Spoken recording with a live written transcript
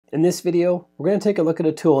In this video, we're going to take a look at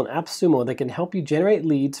a tool in AppSumo that can help you generate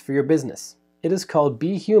leads for your business. It is called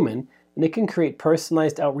BHuman, and it can create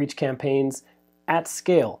personalized outreach campaigns at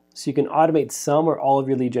scale, so you can automate some or all of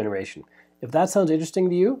your lead generation. If that sounds interesting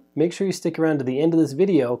to you, make sure you stick around to the end of this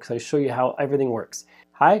video because I show you how everything works.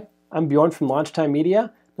 Hi, I'm Bjorn from Lunchtime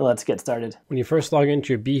Media. Now let's get started. When you first log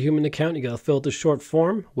into your BHuman account, you got to fill out the short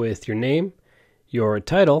form with your name, your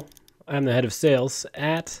title. I'm the head of sales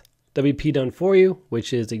at WP Done For You,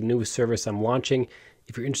 which is a new service I'm launching.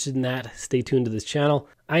 If you're interested in that, stay tuned to this channel.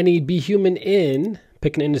 I need BHuman in,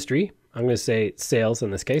 pick an industry. I'm going to say sales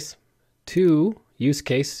in this case. 2, use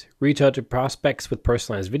case, reach out to prospects with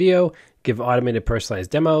personalized video, give automated personalized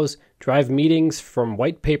demos, drive meetings from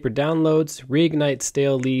white paper downloads, reignite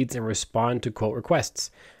stale leads, and respond to quote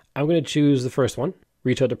requests. I'm going to choose the first one,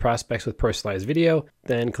 reach out to prospects with personalized video,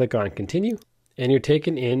 then click on continue, and you're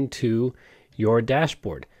taken into your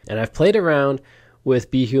dashboard. And I've played around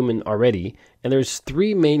with BHuman already, and there's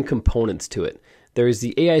 3 main components to it. There's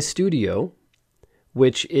the AI Studio,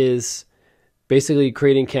 which is basically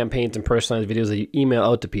creating campaigns and personalized videos that you email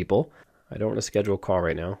out to people. I don't want to schedule a call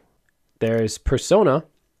right now. There's Persona,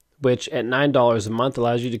 which at $9 a month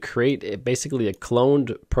allows you to create basically a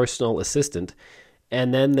cloned personal assistant.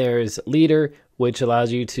 And then there's Leader, which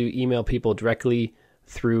allows you to email people directly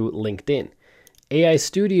through LinkedIn. AI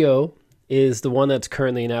Studio is the one that's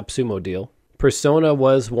currently an AppSumo deal. Persona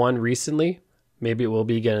was one recently. Maybe it will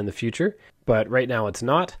be again in the future, but right now it's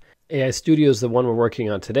not. AI Studio is the one we're working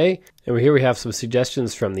on today. And here we have some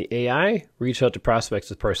suggestions from the AI. Reach out to prospects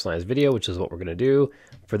with personalized video, which is what we're going to do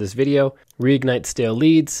for this video. Reignite stale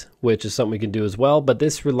leads, which is something we can do as well, but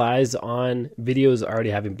this relies on videos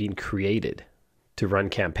already having been created to run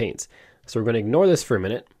campaigns. So we're going to ignore this for a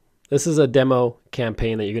minute. This is a demo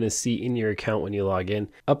campaign that you're going to see in your account when you log in.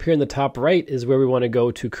 Up here in the top right is where we want to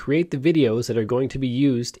go to create the videos that are going to be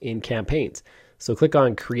used in campaigns. So click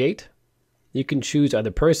on create. You can choose either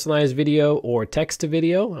personalized video or text to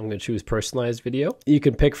video. I'm going to choose personalized video. You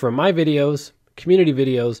can pick from my videos, community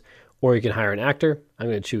videos, or you can hire an actor. I'm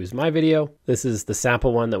going to choose my video. This is the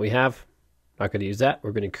sample one that we have. Not going to use that.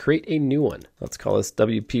 We're going to create a new one. Let's call this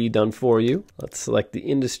WP Done For You. Let's select the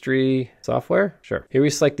industry software. Sure. Here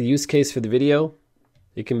we select the use case for the video.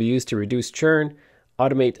 It can be used to reduce churn,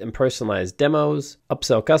 automate and personalize demos,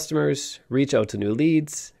 upsell customers, reach out to new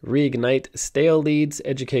leads, reignite stale leads,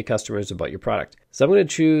 educate customers about your product. So I'm going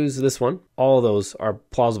to choose this one. All of those are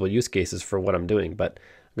plausible use cases for what I'm doing, but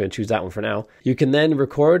I'm going to choose that one for now. You can then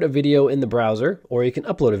record a video in the browser, or you can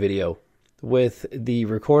upload a video. With the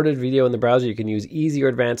recorded video in the browser, you can use easy or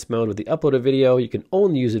advanced mode. With the uploaded video, you can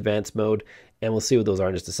only use advanced mode, and we'll see what those are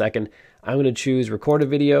in just a second. I'm going to choose recorded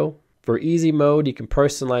video. For easy mode, you can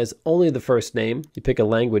personalize only the first name. You pick a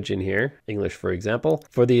language in here, English for example.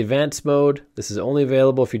 For the advanced mode, this is only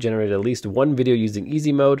available if you generate at least one video using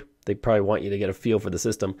easy mode. They probably want you to get a feel for the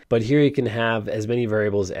system, but here you can have as many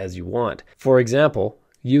variables as you want. For example,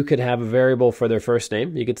 you could have a variable for their first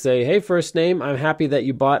name. You could say, hey, first name, I'm happy that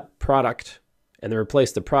you bought product, and then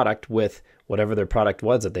replace the product with whatever their product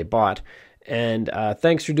was that they bought. And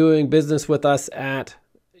thanks for doing business with us at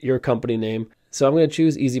your company name. So I'm going to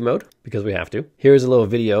choose easy mode because we have to. Here's a little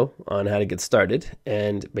video on how to get started,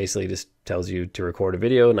 and basically just tells you to record a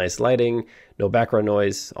video, nice lighting, no background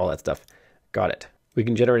noise, all that stuff. Got it. We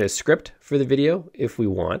can generate a script for the video if we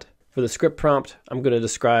want. For the script prompt, I'm going to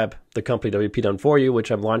describe the company WP Done For You, which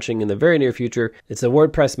I'm launching in the very near future. It's a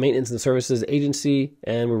WordPress maintenance and services agency,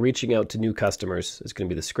 and we're reaching out to new customers. It's going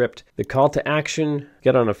to be the script. The call to action,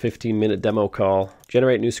 get on a 15-minute demo call,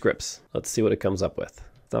 generate new scripts. Let's see what it comes up with.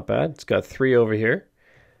 It's not bad. It's got 3 over here.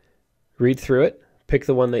 Read through it. Pick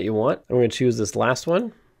the one that you want. I'm going to choose this last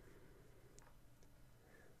one.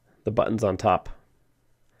 The button's on top.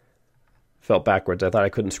 Felt backwards. I thought I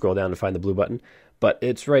couldn't scroll down to find the blue button, but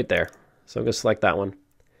it's right there. So I'm going to select that one.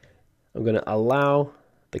 I'm going to allow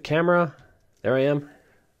the camera. There I am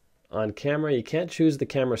on camera. You can't choose the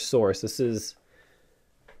camera source. This is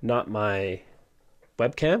not my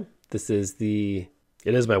webcam.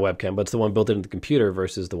 It is my webcam, but it's the one built into the computer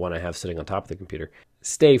versus the one I have sitting on top of the computer.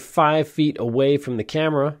 Stay 5 feet away from the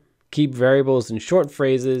camera. Keep variables and short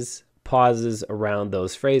phrases, pauses around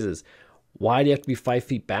those phrases. Why do you have to be 5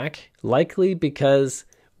 feet back? Likely because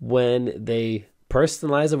when they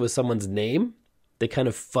personalize it with someone's name, they kind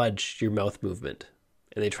of fudge your mouth movement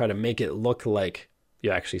and they try to make it look like you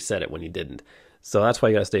actually said it when you didn't. So that's why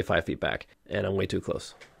you gotta stay 5 feet back, and I'm way too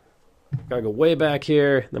close. Gotta go way back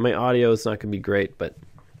here. Then my audio is not gonna be great, but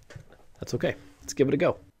that's okay. Let's give it a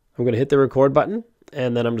go. I'm gonna hit the record button,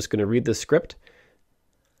 and then I'm just gonna read the script.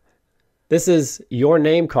 This is your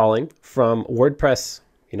name calling from WordPress.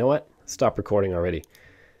 You know what? Stop recording already.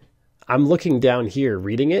 I'm looking down here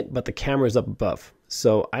reading it, but the camera's up above.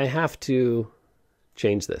 So I have to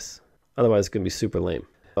change this. Otherwise it's going to be super lame.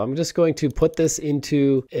 So I'm just going to put this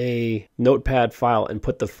into a notepad file and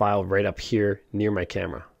put the file right up here near my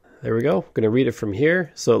camera. There we go. I'm going to read it from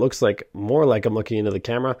here. So it looks like more like I'm looking into the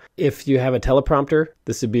camera. If you have a teleprompter,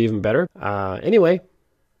 this would be even better. Anyway,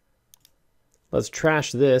 let's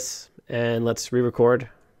trash this and let's re-record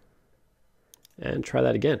and try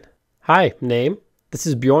that again. Hi, name. This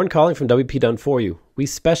is Bjorn calling from WP Done For You. We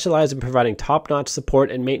specialize in providing top-notch support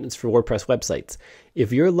and maintenance for WordPress websites.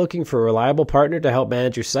 If you're looking for a reliable partner to help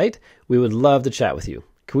manage your site, we would love to chat with you.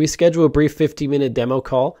 Can we schedule a brief 15-minute demo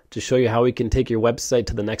call to show you how we can take your website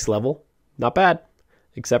to the next level? Not bad,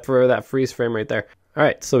 except for that freeze frame right there. All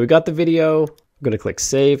right, so we got the video. I'm going to click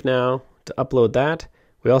Save now to upload that.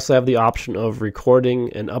 We also have the option of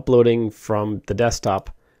recording and uploading from the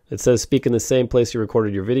desktop. It says speak in the same place you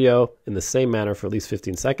recorded your video in the same manner for at least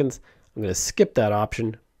 15 seconds. I'm going to skip that option.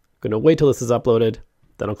 I'm going to wait till this is uploaded.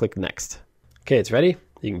 Then I'll click Next. Okay, it's ready.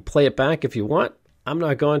 You can play it back if you want. I'm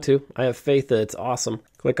not going to. I have faith that it's awesome.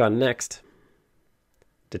 Click on Next.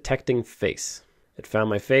 Detecting face. It found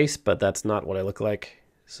my face, but that's not what I look like.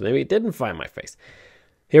 So maybe it didn't find my face.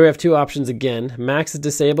 Here we have two options again. Max is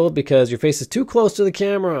disabled because your face is too close to the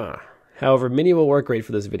camera. However, Mini will work great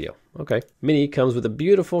for this video. Okay. Mini comes with a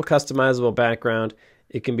beautiful customizable background.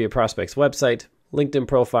 It can be a prospect's website, LinkedIn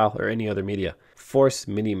profile, or any other media. Force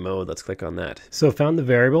Mini mode. Let's click on that. So found the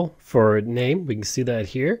variable for name. We can see that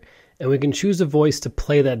here. And we can choose a voice to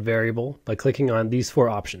play that variable by clicking on these four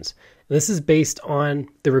options. And this is based on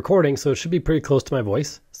the recording, so it should be pretty close to my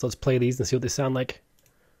voice. So let's play these and see what they sound like.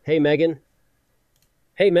 Hey, Megan.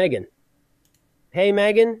 Hey, Megan. Hey,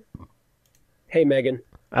 Megan. Hey, Megan.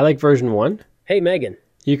 I like version 1. Hey, Megan.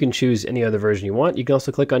 You can choose any other version you want. You can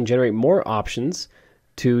also click on Generate More options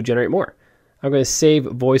to generate more. I'm going to save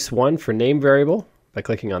voice 1 for name variable by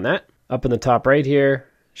clicking on that. Up in the top right here,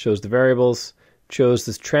 shows the variables. Shows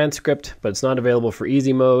this transcript, but it's not available for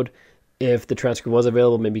easy mode. If the transcript was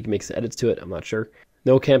available, maybe you can make some edits to it. I'm not sure.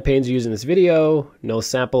 No campaigns used in this video. No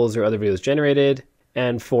samples or other videos generated.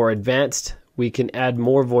 And for advanced, we can add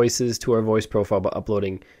more voices to our voice profile by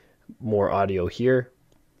uploading more audio here.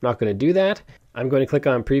 I'm not going to do that. I'm going to click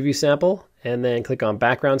on Preview Sample and then click on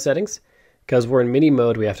Background Settings. Because we're in Mini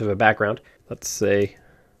mode, we have to have a background. Let's say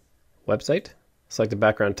Website. Select the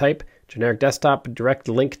background type. Generic desktop, direct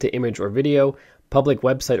link to image or video. Public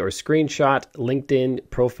website or screenshot, LinkedIn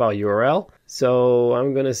profile URL. So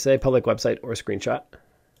I'm going to say public website or screenshot.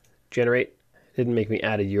 Generate. Didn't make me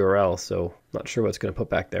add a URL, so not sure what's going to put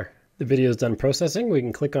back there. The video is done processing. We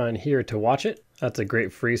can click on here to watch it. That's a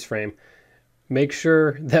great freeze frame. Make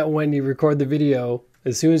sure that when you record the video,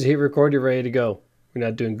 as soon as you hit record, you're ready to go. We're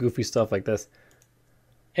not doing goofy stuff like this.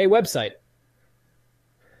 Hey, website.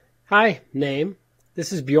 Hi, name.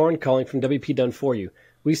 This is Bjorn calling from WP Done For You.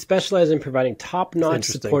 We specialize in providing top-notch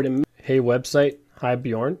support. Hey, website. Hi,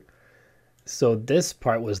 Bjorn. So this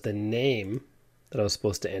part was the name that I was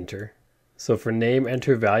supposed to enter. So for name,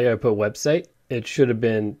 enter value, I put website. It should have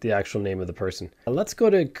been the actual name of the person. Let's go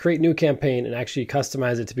to create new campaign and actually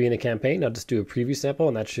customize it to be in a campaign. I'll just do a preview sample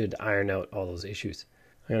and that should iron out all those issues.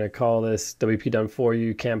 I'm going to call this WP Done For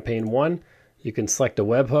You Campaign 1. You can select a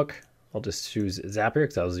webhook. I'll just choose Zapier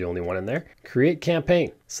because that was the only one in there. Create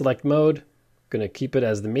campaign. Select mode. Going to keep it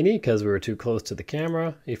as the Mini because we were too close to the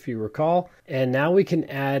camera, if you recall. And now we can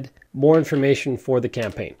add more information for the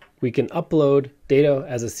campaign. We can upload data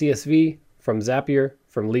as a CSV from Zapier,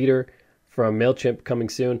 from Leader, from MailChimp coming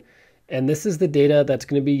soon. And this is the data that's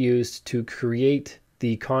going to be used to create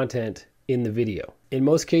the content in the video. In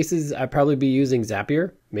most cases, I'd probably be using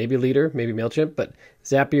Zapier, maybe Leader, maybe MailChimp, but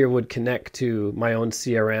Zapier would connect to my own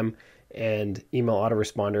CRM and email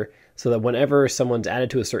autoresponder so that whenever someone's added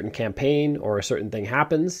to a certain campaign or a certain thing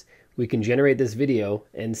happens, we can generate this video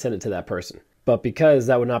and send it to that person. But because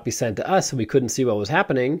that would not be sent to us and we couldn't see what was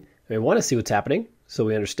happening, and we want to see what's happening so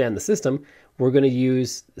we understand the system, we're going to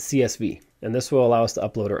use CSV. And this will allow us to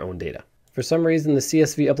upload our own data. For some reason, the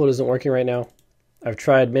CSV upload isn't working right now. I've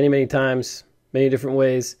tried many times, many different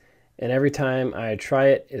ways, and every time I try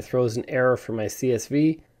it, it throws an error for my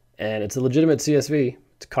CSV, and it's a legitimate CSV.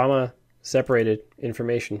 It's comma separated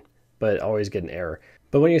information, but always get an error.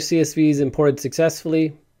 But when your CSV is imported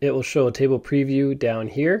successfully, it will show a table preview down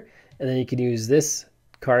here, and then you can use this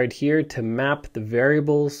card here to map the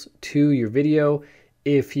variables to your video.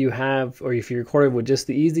 If you have, or if you recorded with just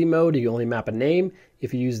the easy mode, you only map a name.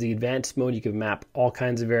 If you use the advanced mode, you can map all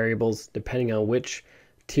kinds of variables depending on which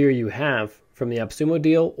tier you have from the AppSumo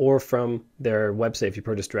deal or from their website if you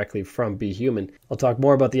purchase directly from BHuman. I'll talk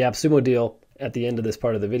more about the AppSumo deal at the end of this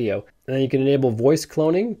part of the video. And then you can enable voice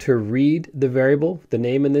cloning to read the variable, the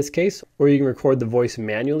name in this case, or you can record the voice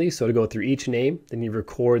manually. So to go through each name, then you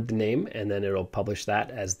record the name and then it'll publish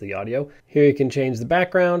that as the audio. Here you can change the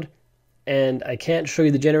background, and I can't show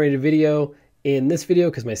you the generated video in this video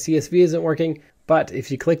because my CSV isn't working. But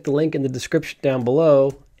if you click the link in the description down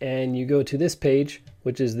below and you go to this page,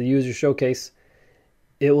 which is the user showcase,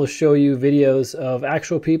 it will show you videos of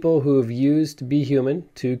actual people who have used BHuman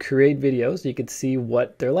to create videos. You can see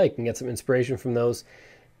what they're like and get some inspiration from those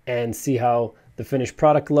and see how the finished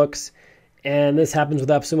product looks. And this happens with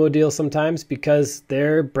AppSumo deals sometimes because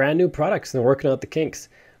they're brand new products and they're working out the kinks.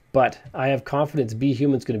 But I have confidence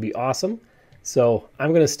BHuman's going to be awesome. So I'm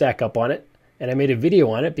going to stack up on it. And I made a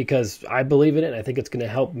video on it because I believe in it and I think it's going to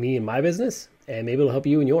help me in my business, and maybe it'll help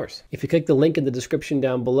you in yours. If you click the link in the description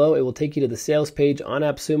down below, it will take you to the sales page on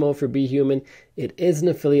AppSumo for BHuman. It is an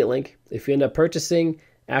affiliate link. If you end up purchasing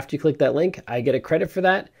after you click that link, I get a credit for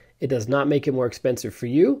that. It does not make it more expensive for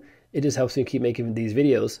you. It just helps me keep making these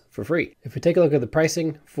videos for free. If we take a look at the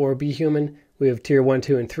pricing for BHuman, we have tier 1,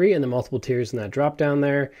 2, and 3, and the multiple tiers in that drop down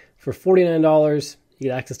there. For $49, you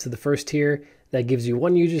get access to the first tier. That gives you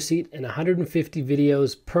 1 user seat and 150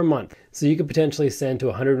 videos per month. So you could potentially send to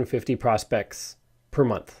 150 prospects per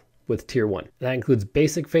month with tier 1. That includes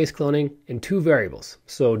basic face cloning and 2 variables.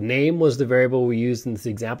 So name was the variable we used in this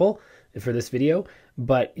example for this video,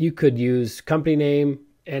 but you could use company name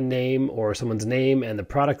and name, or someone's name and the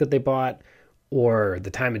product that they bought, or the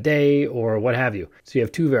time of day, or what have you. So you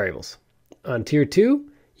have 2 variables. On tier 2,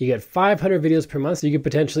 you get 500 videos per month, so you could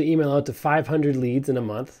potentially email out to 500 leads in a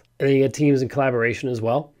month. And then you get teams and collaboration as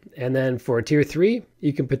well. And then for tier 3,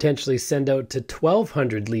 you can potentially send out to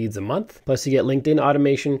 1,200 leads a month. Plus you get LinkedIn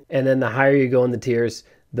automation. And then the higher you go in the tiers,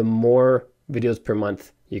 the more videos per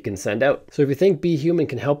month you can send out. So if you think BHuman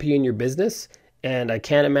can help you in your business, and I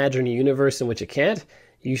can't imagine a universe in which it can't,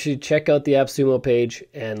 you should check out the AppSumo page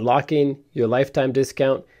and lock in your lifetime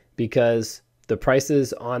discount, because the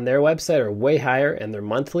prices on their website are way higher and they're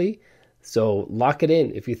monthly. So lock it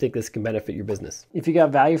in if you think this can benefit your business. If you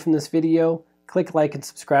got value from this video, click like and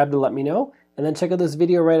subscribe to let me know. And then check out this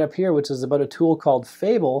video right up here, which is about a tool called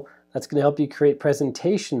Fable that's going to help you create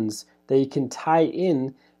presentations that you can tie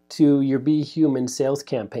in to your BHuman sales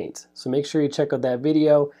campaigns. So make sure you check out that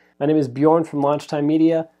video. My name is Bjorn from Launchtime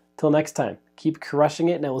Media. Till next time, keep crushing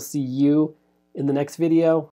it, and I will see you in the next video.